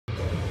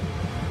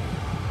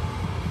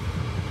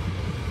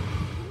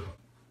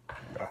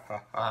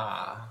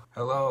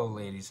Hello,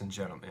 ladies and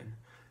gentlemen,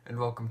 and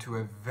welcome to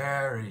a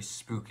very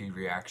spooky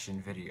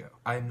reaction video.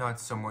 I'm not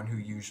someone who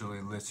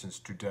usually listens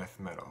to death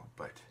metal,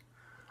 but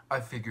I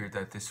figured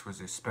that this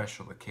was a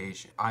special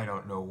occasion. I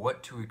don't know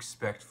what to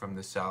expect from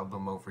this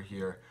album over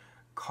here,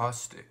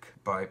 Caustic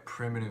by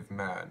Primitive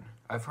Man.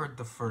 I've heard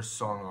the first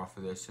song off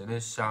of this, and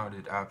it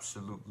sounded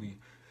absolutely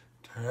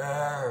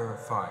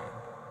terrifying.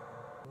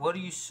 What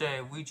do you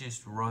say we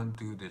just run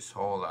through this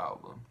whole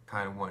album?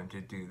 Kind of wanted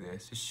to do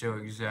this to show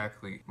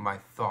exactly my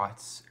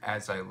thoughts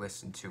as I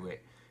listen to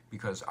it,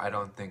 because I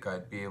don't think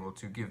I'd be able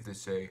to give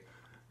this a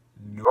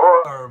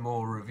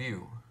normal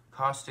review.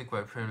 Caustic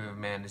by Primitive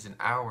Man is 1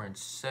 hour and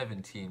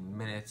 17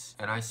 minutes,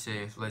 and I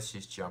say let's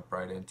just jump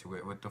right into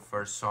it with the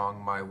first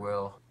song, My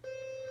Will.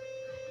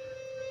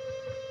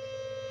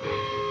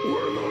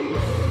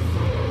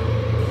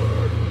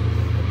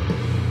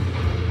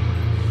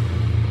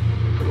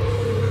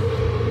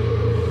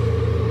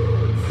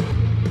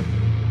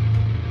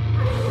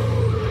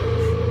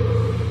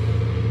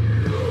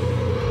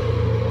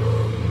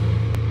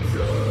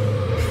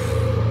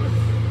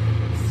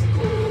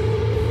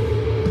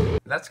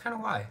 That's kind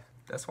of why.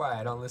 That's why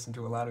I don't listen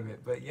to a lot of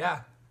it. But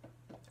yeah,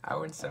 1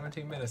 hour and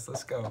 17 minutes.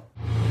 Let's go.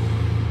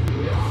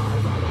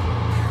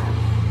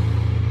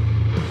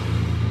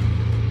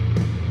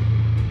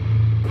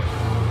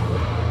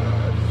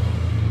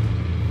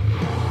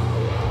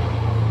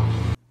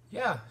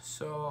 Yeah,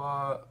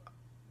 so,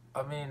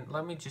 I mean,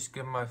 let me just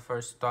give my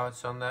first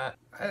thoughts on that.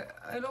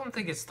 I don't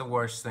think it's the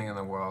worst thing in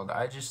the world.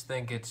 I just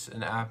think it's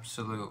an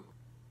absolute...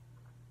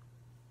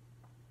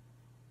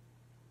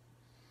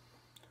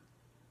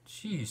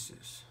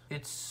 Jesus.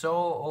 It's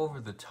so over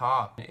the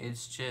top.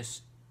 It's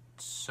just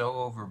so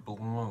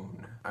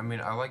overblown. I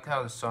mean, I liked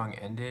how the song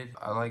ended.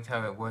 I liked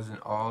how it wasn't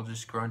all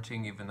just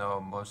grunting, even though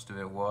most of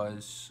it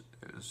was.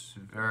 It was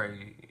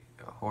very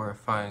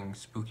horrifying,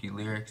 spooky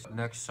lyrics.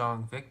 Next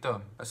song,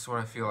 Victim. That's what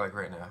I feel like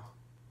right now.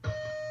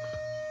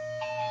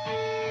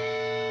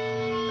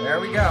 There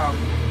we go.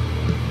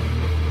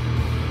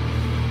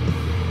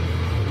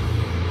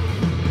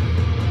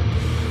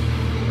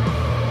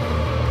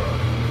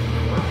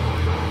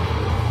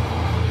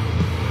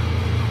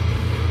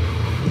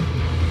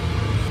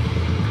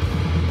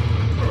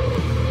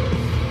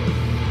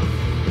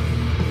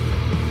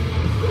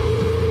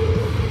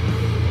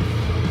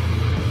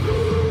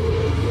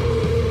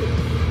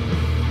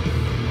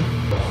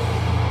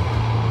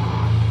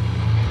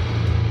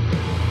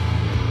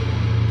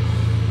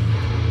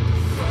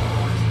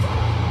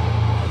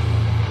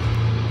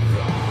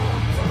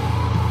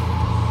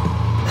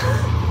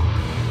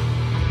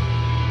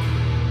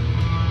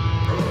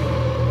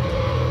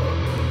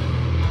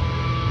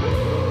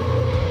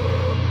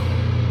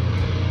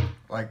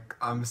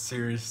 I'm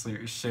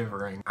seriously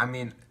shivering. I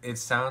mean, it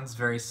sounds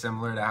very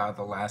similar to how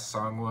the last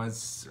song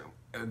was,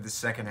 the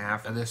second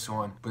half of this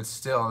one, but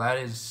still, that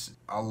is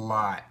a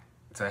lot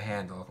to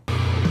handle.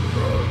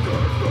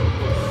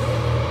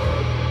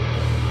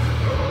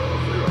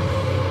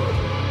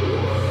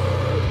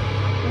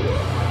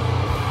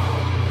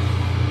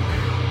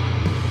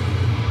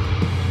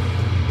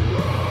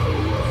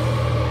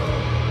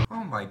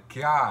 My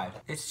God,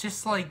 it's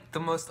just like the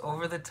most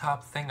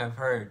over-the-top thing I've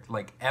heard,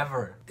 like,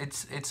 ever.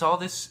 It's all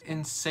this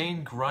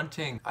insane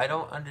grunting. I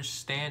don't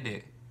understand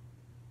it.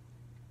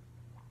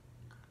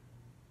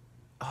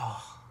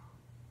 Oh.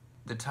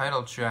 The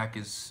title track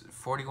is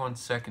 41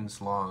 seconds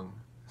long,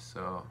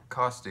 so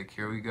Caustic,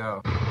 here we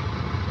go.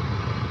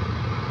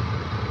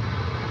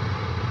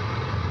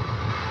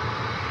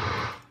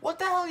 What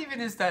the hell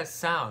even is that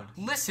sound?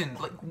 Listen,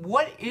 like,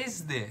 what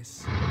is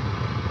this?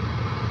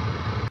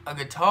 A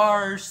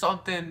guitar or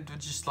something,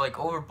 just like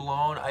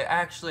overblown. I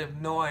actually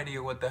have no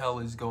idea what the hell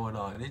is going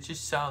on. It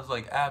just sounds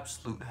like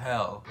absolute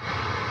hell.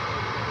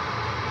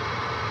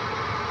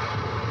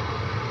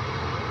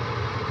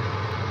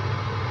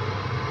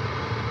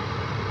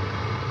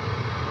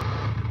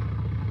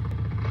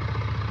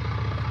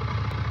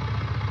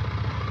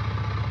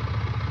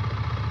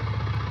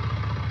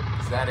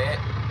 Is that it?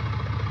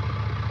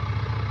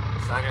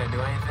 It's not gonna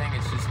do anything,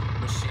 it's just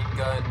machine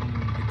gun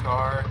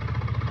guitar.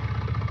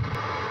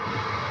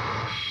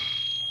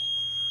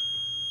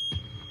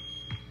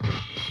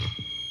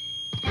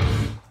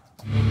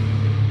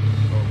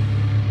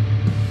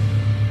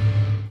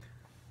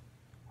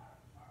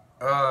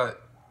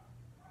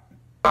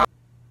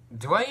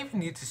 Do I even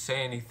need to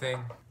say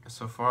anything?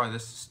 So far,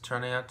 this is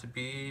turning out to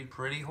be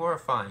pretty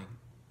horrifying.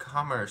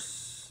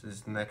 Commerce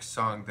is the next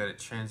song that it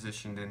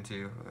transitioned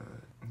into.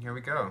 Here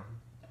we go.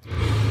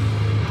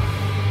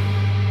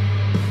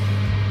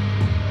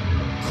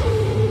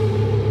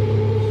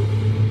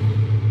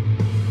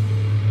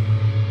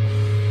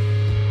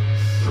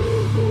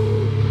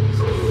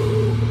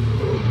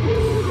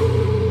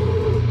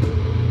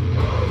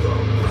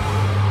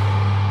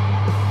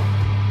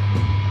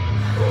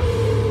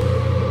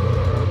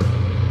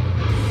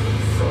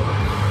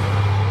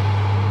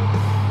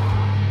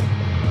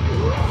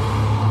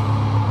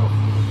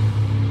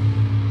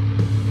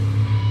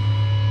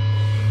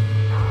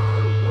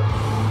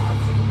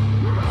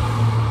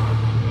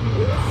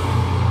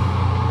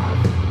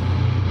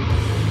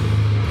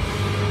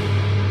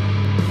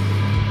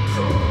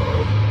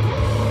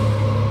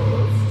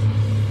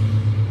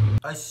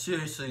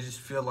 seriously just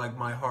feel like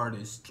my heart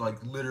is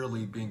like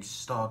literally being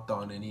stomped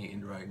on and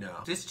eaten right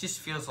now. This just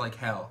feels like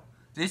hell.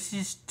 This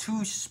is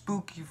too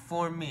spooky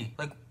for me.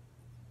 Like,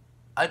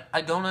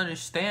 I don't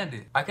understand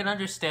it. I can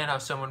understand how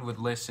someone would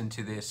listen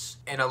to this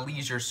in a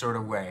leisure sort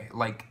of way.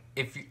 Like,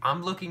 if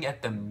I'm looking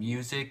at the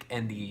music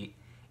and the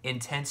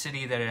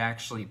intensity that it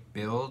actually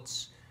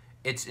builds,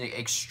 it's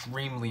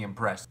extremely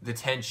impressive. The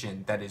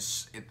tension that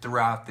is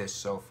throughout this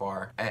so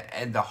far,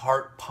 and the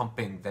heart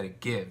pumping that it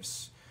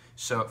gives.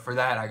 So for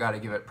that, I gotta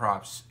give it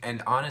props.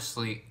 And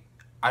honestly,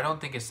 I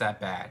don't think it's that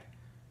bad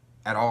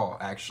at all,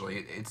 actually.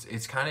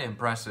 It's kind of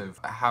impressive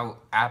how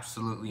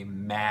absolutely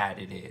mad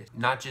it is.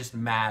 Not just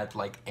mad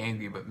like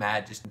angry, but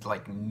mad just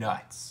like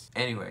nuts.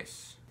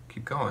 Anyways,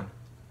 keep going.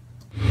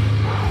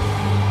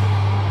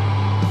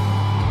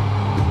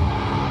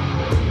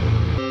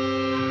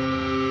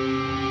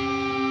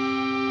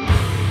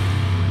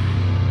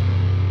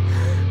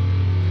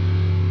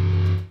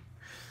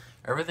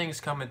 Everything's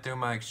coming through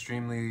my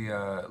extremely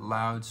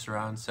loud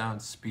surround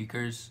sound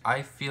speakers.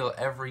 I feel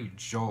every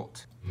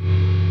jolt.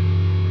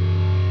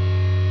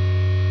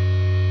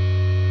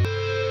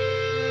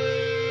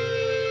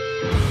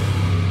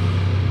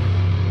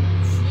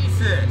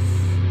 Jesus!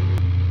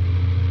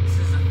 This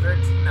is a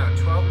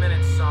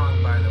 12-minute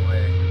song, by the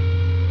way.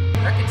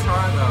 That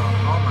guitar, though,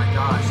 oh my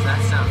gosh,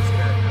 that sounds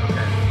good.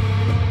 Okay.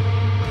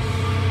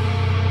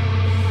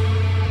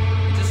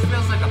 It just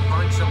feels like a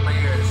bunch of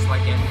layers,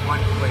 like in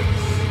one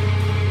place.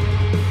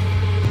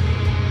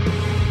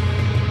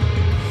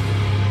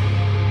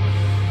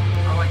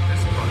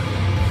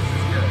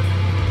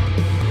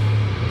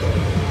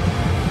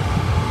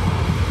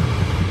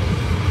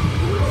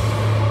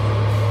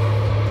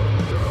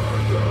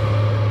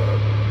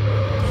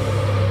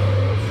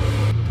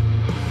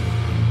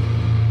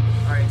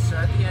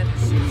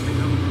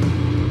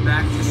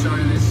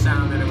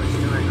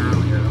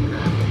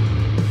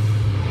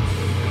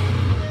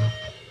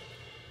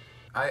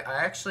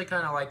 I actually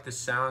kind of like the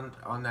sound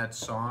on that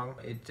song.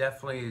 It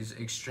definitely is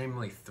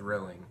extremely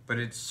thrilling, but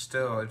it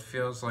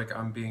feels like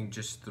I'm being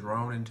just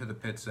thrown into the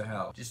pits of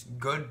hell. Just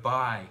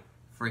goodbye,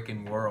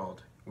 freaking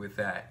world, with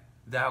that.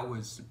 That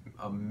was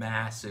a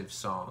massive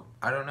song.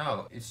 I don't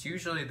know. It's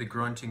usually the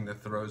grunting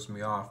that throws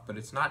me off, but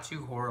it's not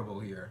too horrible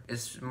here.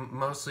 It's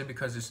mostly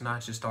because it's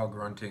not just all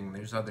grunting.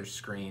 There's other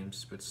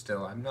screams, but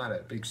still, I'm not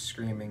a big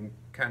screaming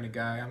kind of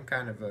guy. I'm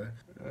kind of a,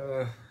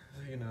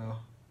 you know,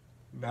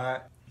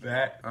 that.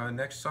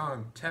 Next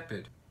song,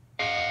 Tepid.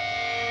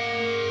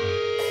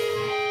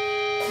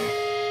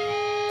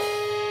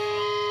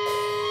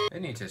 They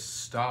need to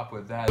stop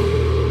with that.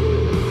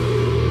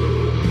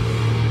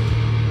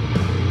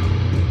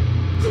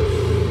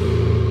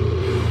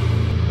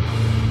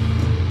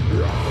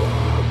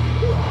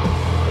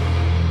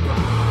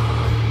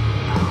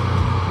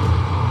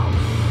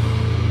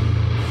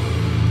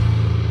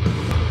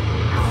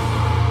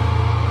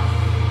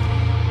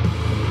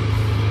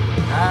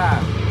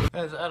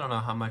 I don't know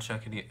how much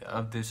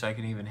of this I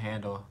can even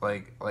handle.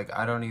 Like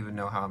I don't even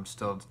know how I'm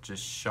still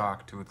just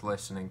shocked with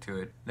listening to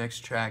it.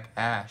 Next track,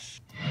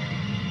 Ash.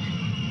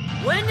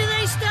 When do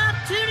they stop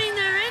tuning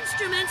their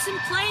instruments and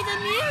play the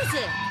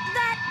music?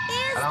 That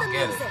is I don't the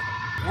get music.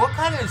 it. What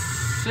kind of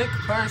sick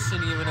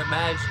person even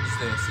imagines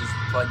this is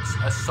like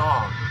a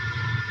song?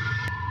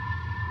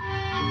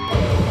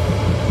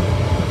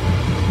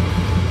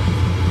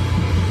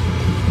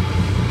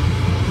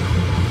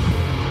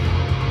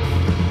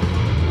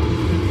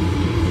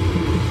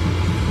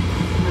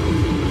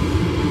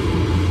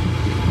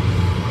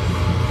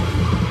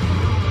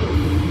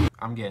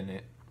 I'm getting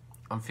it.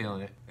 I'm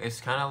feeling it.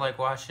 It's kind of like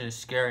watching a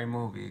scary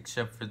movie,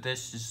 except for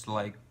this is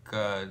like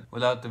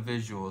without the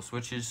visuals,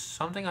 which is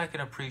something I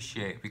can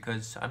appreciate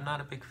because I'm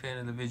not a big fan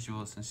of the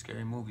visuals in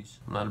scary movies.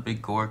 I'm not a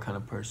big gore kind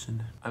of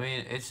person. I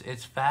mean,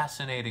 it's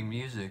fascinating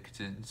music,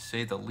 to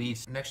say the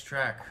least. Next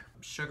track,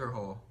 Sugar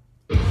Hole.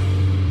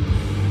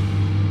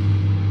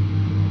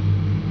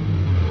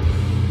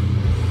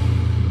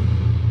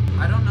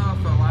 I don't know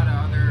if a lot of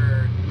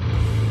other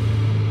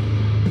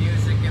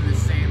music in the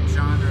same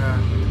genre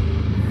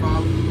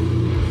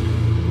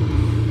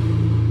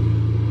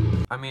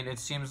I mean, it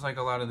seems like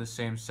a lot of the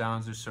same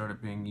sounds are sort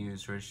of being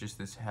used, where it's just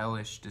this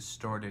hellish,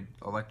 distorted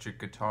electric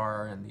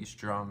guitar and these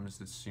drums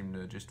that seem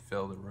to just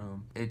fill the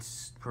room.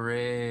 It's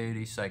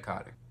pretty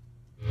psychotic.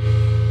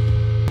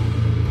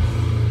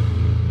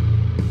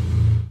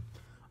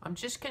 I'm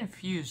just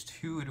confused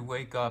who would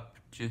wake up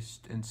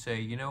just and say,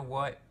 you know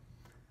what?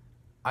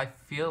 I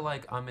feel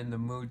like I'm in the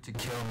mood to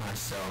kill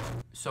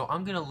myself, so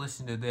I'm gonna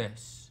listen to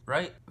this,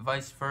 right?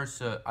 Vice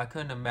versa, I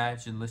couldn't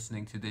imagine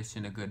listening to this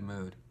in a good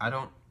mood. I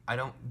don't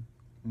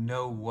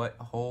know what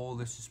hole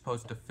this is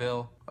supposed to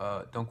fill.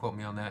 Don't quote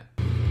me on that.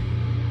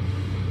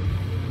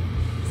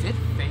 Is it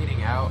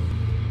fading out?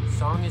 The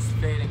song is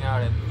fading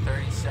out at the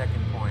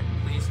 30-second point.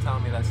 Please tell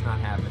me that's not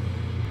happening.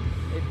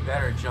 It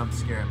better jump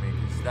scare me,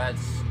 because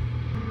that's...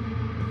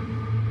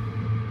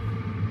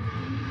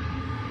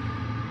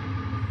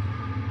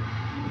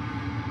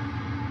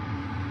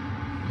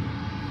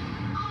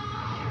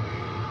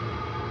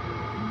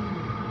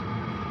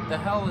 The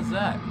hell is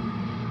that?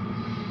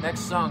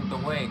 Next song, The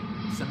Wait.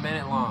 It's a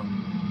minute long.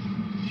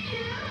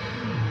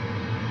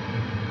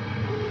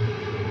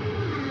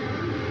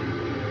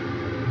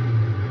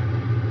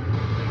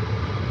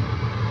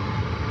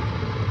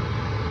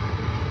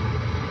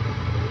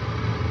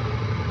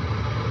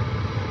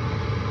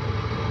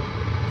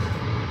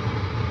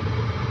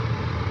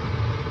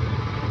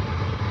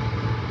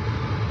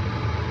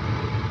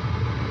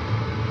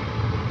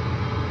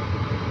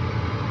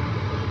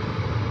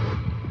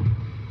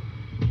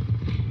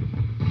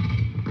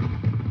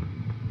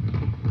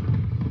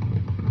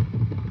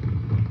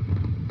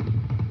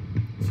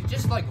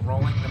 Just like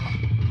rolling the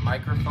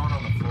microphone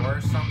on the floor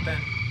or something.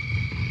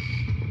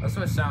 That's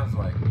what it sounds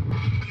like.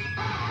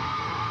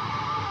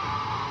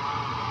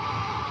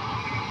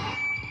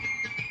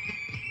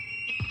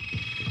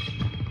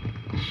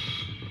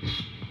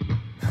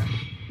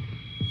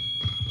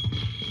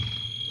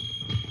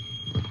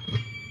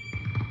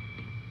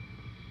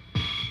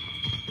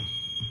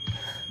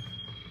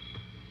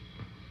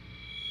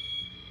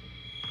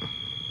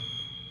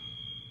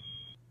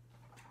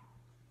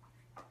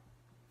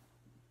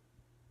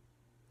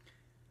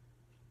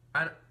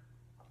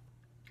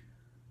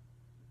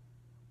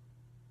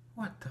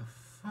 What the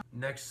fuck?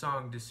 Next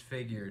song,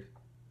 Disfigured.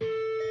 Oh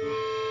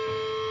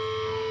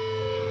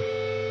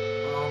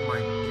my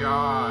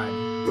god.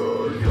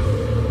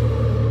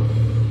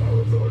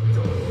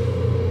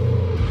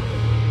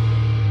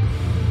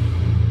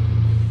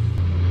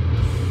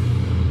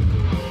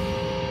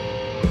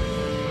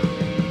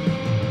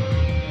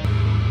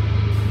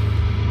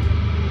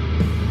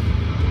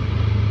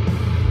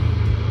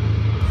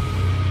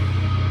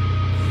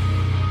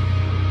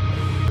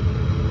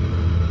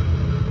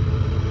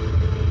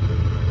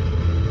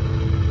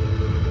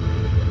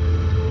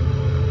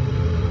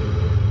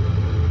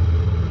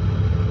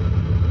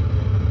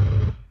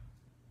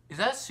 Is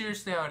that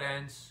seriously how it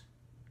ends?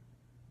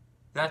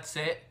 That's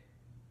it?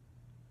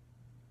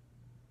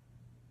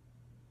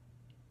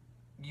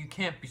 You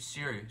can't be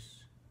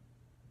serious.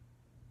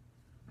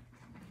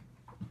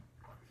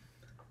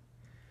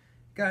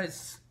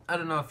 Guys, I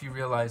don't know if you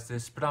realize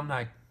this, but I'm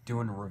not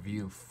doing a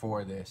review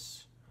for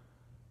this.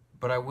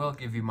 But I will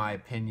give you my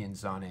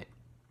opinions on it.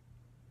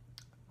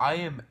 I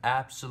am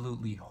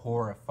absolutely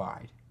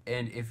horrified.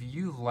 And if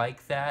you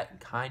like that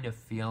kind of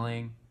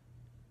feeling,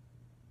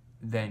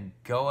 then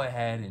go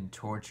ahead and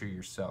torture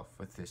yourself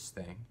with this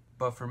thing.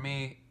 But for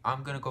me,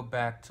 I'm gonna go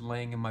back to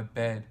laying in my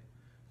bed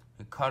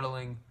and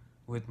cuddling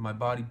with my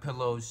body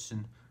pillows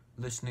and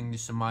listening to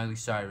some Miley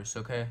Cyrus,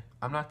 okay?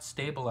 I'm not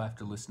stable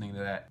after listening to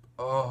that.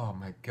 Oh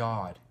my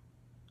god.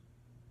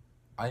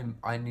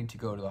 I need to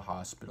go to the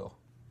hospital.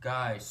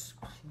 Guys,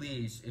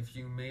 please, if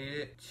you made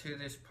it to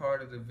this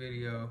part of the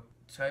video,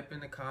 type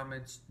in the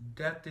comments,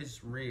 death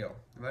is real.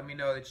 Let me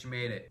know that you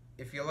made it.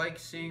 If you like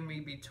seeing me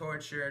be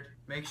tortured,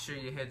 make sure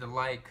you hit the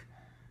like.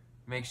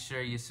 Make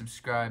sure you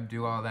subscribe,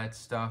 do all that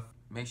stuff.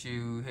 Make sure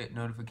you hit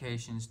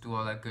notifications, do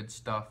all that good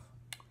stuff.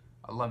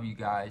 I love you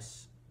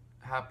guys.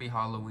 Happy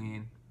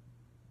Halloween.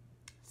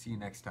 See you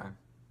next time.